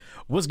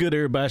What's good,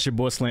 everybody? It's your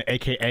boy Slant,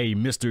 aka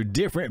Mr.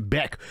 Different,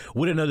 back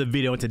with another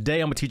video. And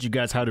today I'm gonna teach you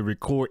guys how to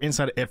record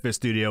inside of FL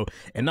Studio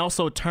and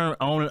also turn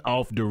on and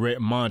off direct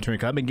monitoring,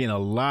 because I've been getting a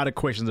lot of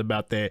questions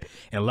about that,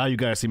 and a lot of you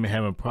guys seem to be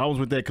having problems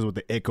with that because with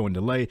the echo and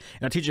delay.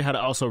 And I teach you how to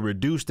also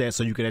reduce that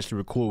so you can actually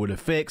record with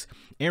effects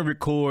and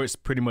record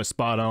pretty much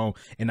spot on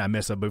and not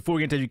mess up. But before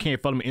we get into that, you can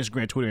follow me on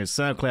Instagram, Twitter, and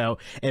SoundCloud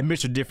at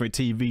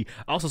MrDifferentTV.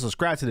 Also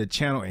subscribe to the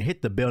channel and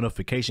hit the bell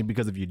notification,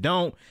 because if you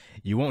don't,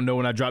 you won't know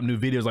when I drop new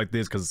videos like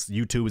this, because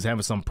YouTube is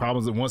having some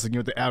problems once again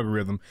with the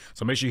algorithm.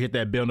 So make sure you hit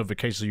that bell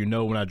notification so you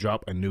know when I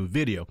drop a new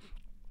video.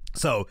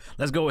 So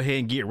let's go ahead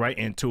and get right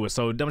into it.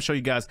 So I'm gonna show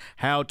you guys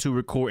how to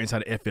record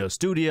inside of FL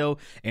Studio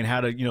and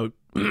how to, you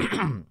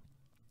know,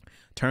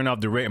 turn off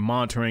direct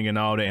monitoring and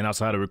all that, and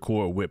also how to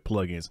record with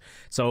plugins.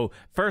 So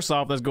first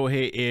off, let's go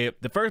ahead.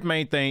 The first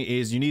main thing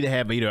is you need to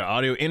have either an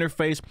audio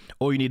interface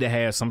or you need to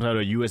have some sort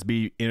of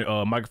USB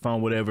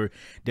microphone, whatever.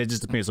 That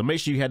just depends. So make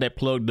sure you have that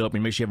plugged up,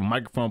 and make sure you have a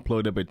microphone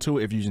plugged up into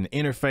it if you're using the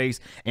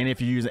interface. And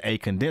if you're using a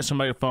condenser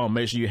microphone,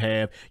 make sure you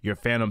have your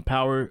phantom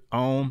power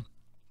on.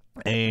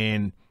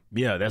 And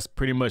yeah, that's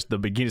pretty much the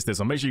beginning step.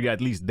 So make sure you got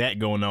at least that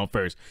going on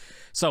first.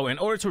 So in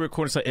order to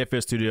record inside FL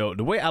Studio,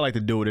 the way I like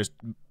to do it is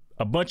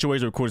a bunch of ways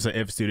to record inside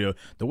FL Studio.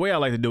 The way I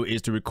like to do it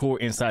is to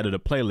record inside of the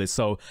playlist.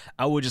 So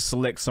I would just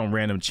select some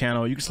random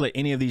channel. You can select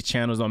any of these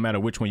channels, no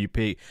matter which one you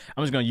pick.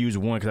 I'm just gonna use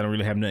one because I don't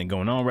really have nothing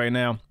going on right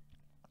now,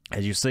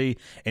 as you see.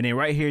 And then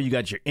right here you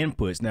got your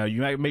inputs. Now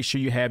you might make sure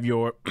you have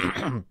your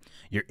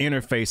your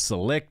interface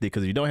selected,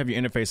 because if you don't have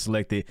your interface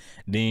selected,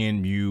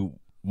 then you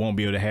won't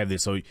be able to have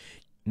this. So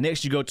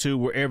next you go to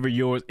wherever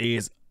yours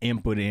is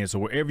input in. So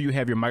wherever you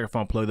have your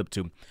microphone plugged up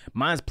to.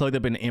 Mine's plugged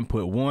up in the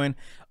input 1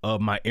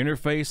 of my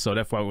interface, so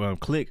that's why I'm gonna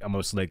click. I'm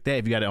gonna select that.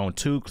 If you got it on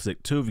 2,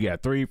 click 2. If you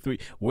got 3,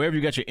 wherever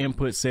you got your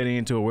input set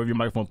into, or wherever your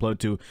microphone plugged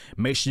to,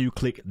 make sure you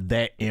click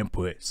that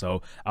input.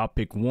 So I'll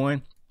pick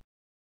 1.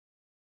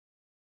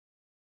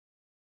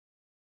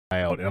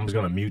 And I'm just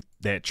gonna mute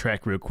that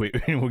track real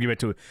quick and we'll get back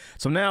to it.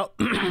 So now,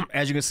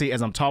 as you can see,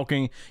 as I'm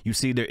talking, you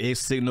see there is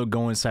signal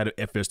going inside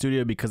of FL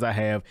Studio because I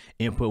have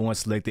input 1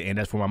 selected, and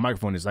that's where my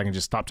microphone is. I can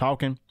just stop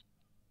talking,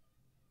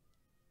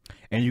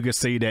 and you can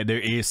see that there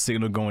is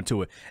signal going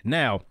to it.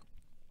 Now,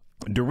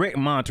 direct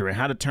monitoring,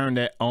 how to turn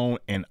that on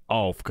and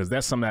off, because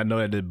that's something I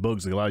know that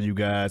bugs a lot of you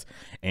guys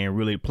and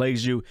really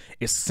plagues you.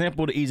 It's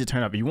simple to easy to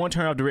turn off. If you want to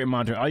turn off direct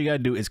monitoring, all you gotta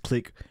do is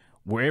click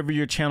wherever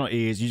your channel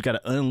is. You just got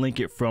to unlink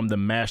it from the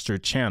master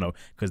channel,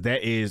 because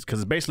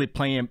it's basically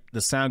playing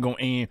the sound going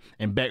in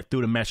and back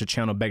through the master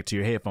channel back to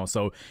your headphones.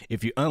 So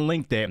if you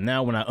unlink that,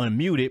 now when I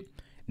unmute it,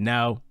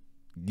 now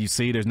you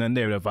see there's nothing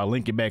there. If I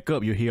link it back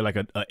up, you'll hear like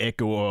a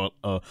echo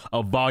or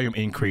a volume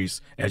increase.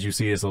 As you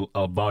see, it's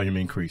a volume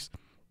increase.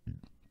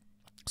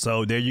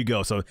 So there you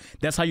go. So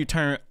that's how you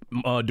turn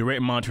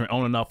direct monitoring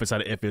on and off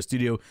inside of FL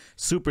Studio.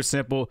 Super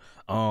simple.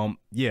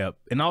 Yeah.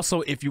 And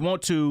also, if you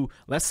want to,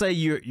 let's say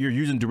you're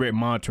using direct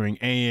monitoring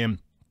and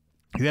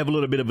you have a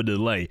little bit of a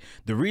delay.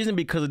 The reason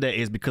because of that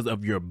is because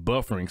of your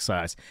buffering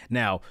size.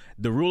 Now,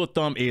 the rule of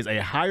thumb is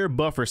a higher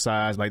buffer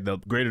size, like the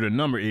greater the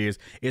number is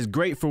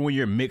great for when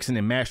you're mixing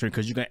and mastering,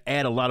 because you can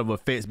add a lot of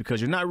effects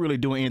because you're not really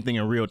doing anything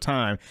in real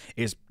time.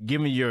 It's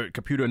giving your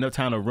computer enough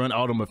time to run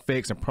all them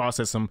effects and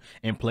process them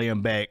and play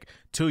them back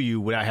to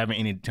you without having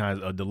any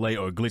kind of delay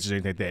or glitches or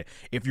anything like that.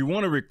 If you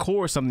want to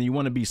record something, you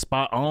want to be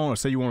spot on, or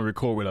say you want to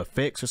record with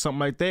effects or something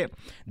like that,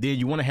 then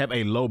you want to have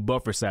a low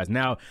buffer size.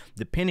 Now,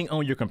 depending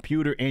on your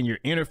computer and your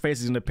interface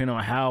is going to depend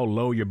on how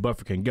low your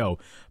buffer can go.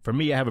 For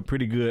me, I have a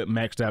pretty good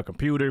maxed out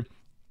computer.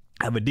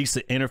 I have a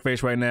decent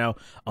interface right now.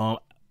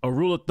 A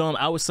rule of thumb,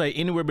 I would say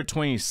anywhere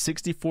between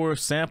 64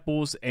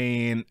 samples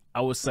and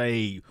I would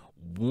say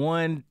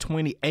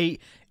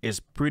 128 is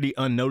pretty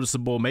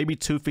unnoticeable. Maybe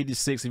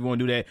 256 if you want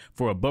to do that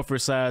for a buffer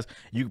size.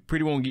 You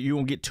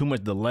won't get too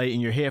much delay in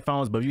your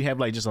headphones. But if you have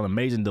like just an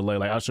amazing delay,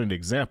 like I'll show you an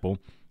example.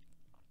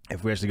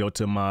 If we actually go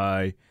to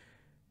my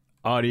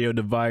audio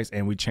device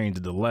and we change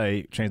the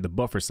delay, change the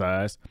buffer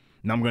size.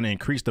 Now I'm going to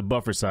increase the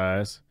buffer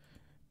size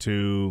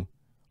to,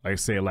 like I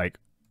said, like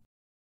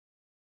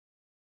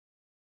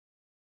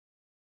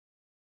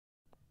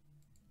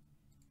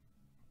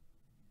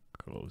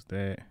close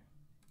that.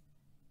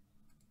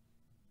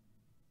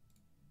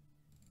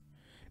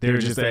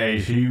 There's just a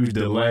huge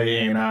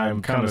delay, and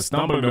I'm kind of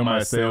stumbling on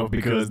myself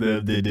because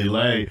the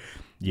delay.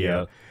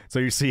 Yeah. So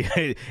you see,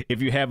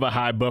 if you have a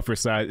high buffer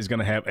size, it's going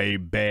to have a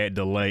bad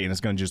delay, and it's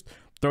going to just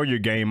throw your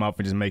game off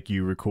and just make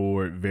you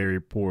record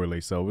very poorly.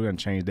 So we're going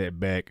to change that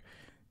back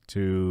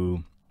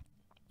to,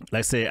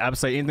 let's say, I would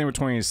say anything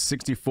between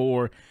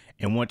 64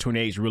 and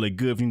 128 is really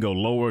good. If you can go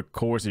lower, of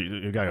course,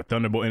 you got a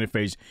Thunderbolt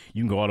interface,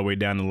 you can go all the way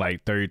down to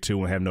like 32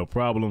 and have no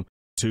problem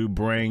to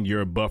bring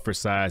your buffer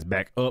size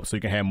back up so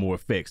you can have more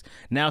effects.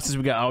 Now, since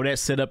we got all that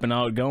set up and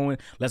all going,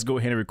 let's go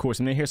ahead and record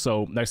something in here.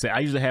 So like I said, I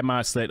usually have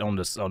mine set on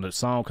the song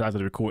because I have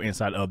to record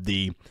inside of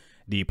the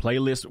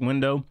playlist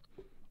window.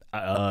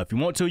 If you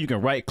want to, you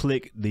can right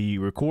click the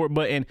record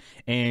button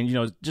and, you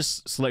know,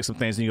 just select some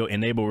things and you go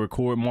enable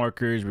record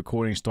markers,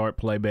 recording, start,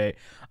 playback,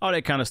 all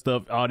that kind of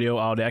stuff, audio,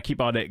 all that. I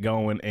keep all that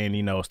going and,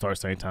 you know, start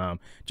same time,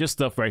 just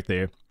stuff right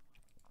there.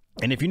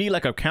 And if you need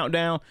like a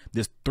countdown,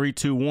 this 3,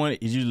 2, 1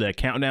 is usually a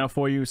countdown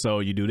for you. So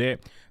you do that.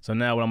 So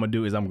now what I'm gonna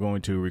do is I'm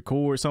going to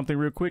record something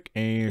real quick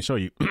and show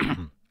you.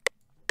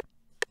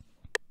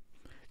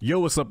 Yo,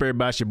 what's up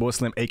everybody? It's your boy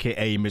Slim,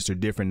 aka Mr.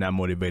 Different, not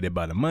motivated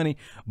by the money,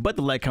 but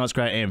the like, comment,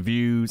 subscribe, and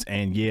views.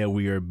 And yeah,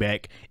 we are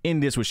back in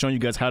this. We're showing you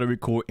guys how to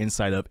record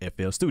inside of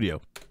FL Studio.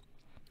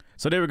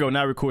 So there we go.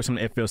 Now record some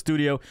FL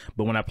Studio,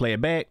 but when I play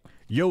it back,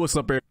 yo, what's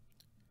up everybody?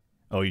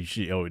 Oh,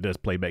 it does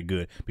play back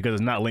good because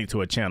it's not linked to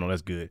a channel.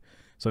 That's good.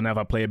 So now if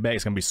I play it back,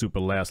 it's gonna be super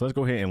loud. So let's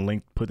go ahead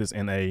and put this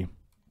in a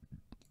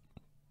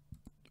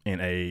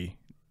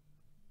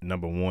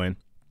number 1.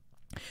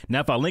 Now,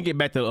 if I link it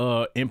back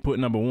to input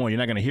number 1, you're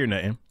not gonna hear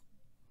nothing.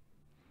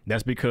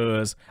 That's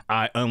because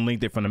I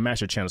unlinked it from the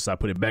master channel. So I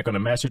put it back on the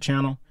master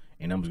channel,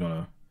 and I'm just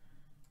gonna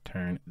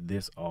turn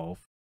this off.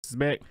 This is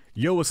back.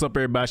 Yo, what's up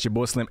everybody? It's your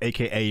boy Slim,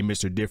 aka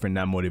Mr. Different,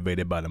 not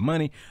motivated by the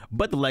money,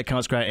 but the like,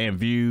 comment, subscribe, and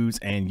views.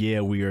 And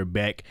yeah, we are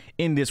back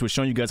in this. We're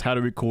showing you guys how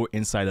to record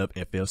inside of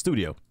FL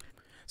Studio.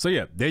 So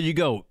yeah, there you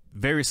go.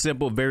 Very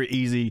simple, very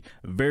easy,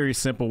 very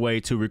simple way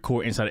to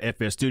record inside of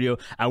FL Studio.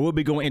 I will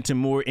be going into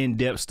more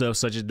in-depth stuff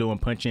such as doing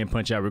punch in,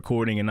 punch out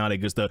recording and all that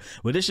good stuff.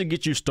 But this should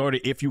get you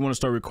started if you want to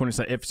start recording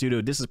inside FL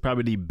Studio. This is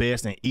probably the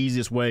best and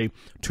easiest way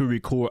to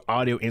record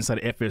audio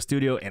inside of FL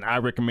Studio, and I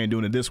recommend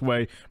doing it this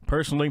way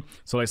personally.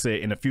 So like I said,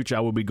 in the future,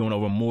 I will be going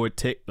over more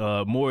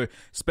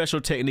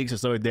special techniques and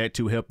stuff like that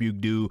to help you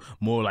do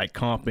more like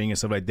comping and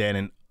stuff like that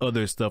and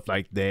other stuff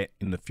like that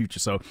in the future.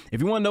 So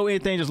if you want to know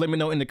anything, just let me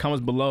know in the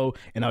comments below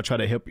and I'll try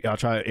to help you. I'll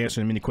try to answer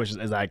as many questions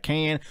as I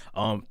can.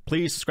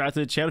 Please subscribe to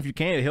the channel if you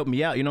can. It'll help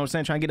me out. You know what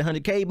I'm saying? Trying to get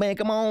 100K, man.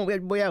 Come on,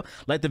 everybody out.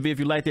 Like the video if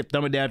you liked it.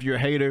 Thumb it down if you're a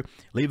hater.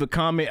 Leave a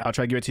comment. I'll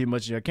try to give it to you as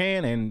much as I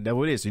can. And that's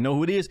what it is. You know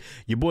who it is?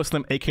 Your boy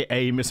Slim,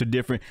 aka Mr.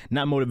 Different,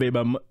 not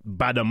motivated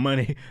by the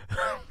money.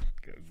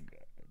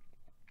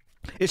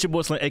 It's your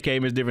boy Slim, aka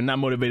Mr. Different, not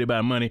motivated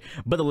by money,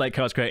 but the like,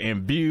 comment, subscribe,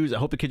 and views. I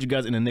hope to catch you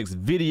guys in the next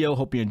video.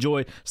 Hope you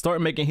enjoy.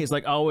 Start making hits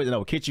like always, and I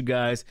will catch you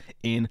guys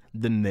in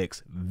the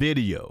next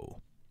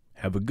video.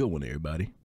 Have a good one, everybody.